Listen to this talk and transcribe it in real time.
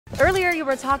Earlier, you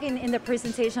were talking in the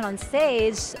presentation on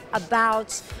stage about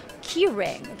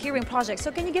Keyring project.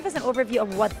 So can you give us an overview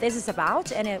of what this is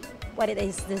about and what it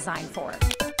is designed for?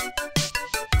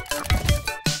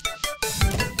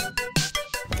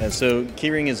 So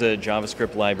Keyring is a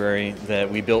JavaScript library that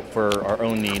we built for our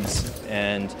own needs,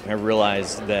 and I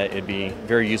realized that it'd be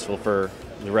very useful for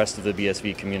the rest of the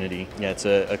BSV community. Yeah, it's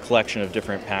a collection of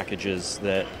different packages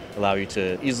that allow you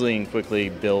to easily and quickly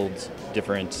build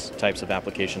different types of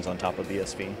applications on top of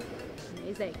BSV.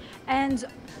 Amazing. And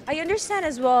I understand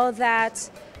as well that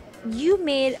you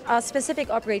made a specific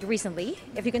upgrade recently,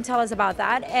 if you can tell us about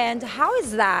that, and how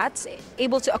is that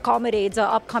able to accommodate the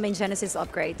upcoming Genesis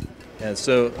upgrade? Yeah,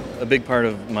 so a big part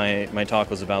of my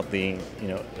talk was about the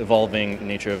evolving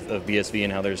nature of BSV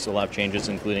and how there's a lot of changes,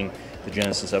 including the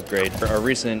Genesis upgrade. Our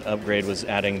recent upgrade was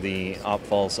adding the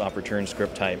op-false, op-return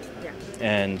script type. Yeah.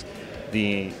 And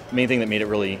the main thing that made it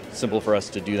really simple for us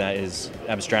to do that is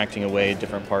abstracting away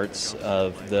different parts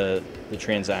of the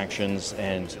transactions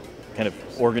and kind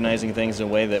of organizing things in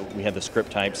a way that we had the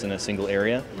script types in a single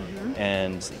area,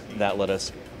 and that let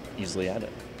us easily add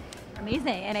it.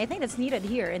 Amazing, and I think that's needed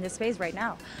here in this space right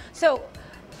now. So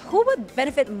who would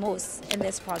benefit most in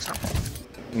this project?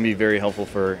 It can be very helpful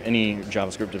for any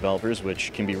JavaScript developers,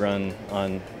 which can be run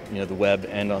on the web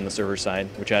and on the server side,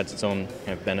 which adds its own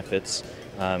kind of benefits,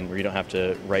 where you don't have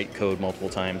to write code multiple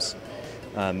times.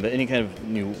 But any kind of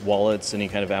new wallets, any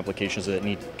kind of applications that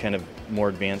need kind of more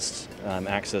advanced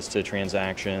access to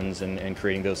transactions and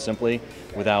creating those simply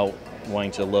without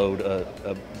wanting to load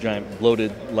a giant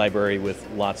bloated library with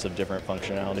lots of different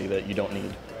functionality that you don't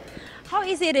need. How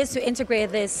easy it is to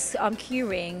integrate this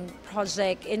Keyring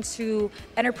project into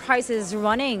enterprises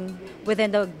running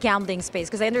within the gambling space?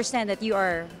 Because I understand that you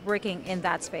are working in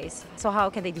that space. So how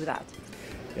can they do that?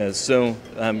 Yeah, so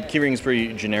Keyring is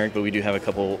pretty generic, but we do have a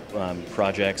couple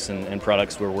projects and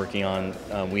products we're working on.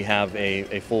 We have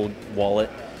a full wallet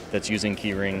that's using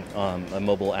Keyring, a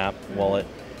mobile app wallet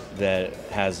that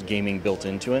has gaming built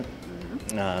into it.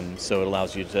 So it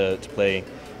allows you to play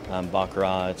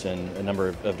Baccarat and a number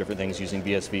of different things using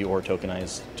BSV or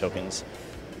tokenized tokens.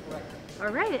 All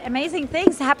right, amazing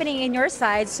things happening in your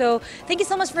side. So thank you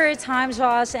so much for your time,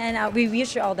 Josh, and we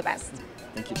wish you all the best.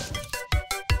 Thank you.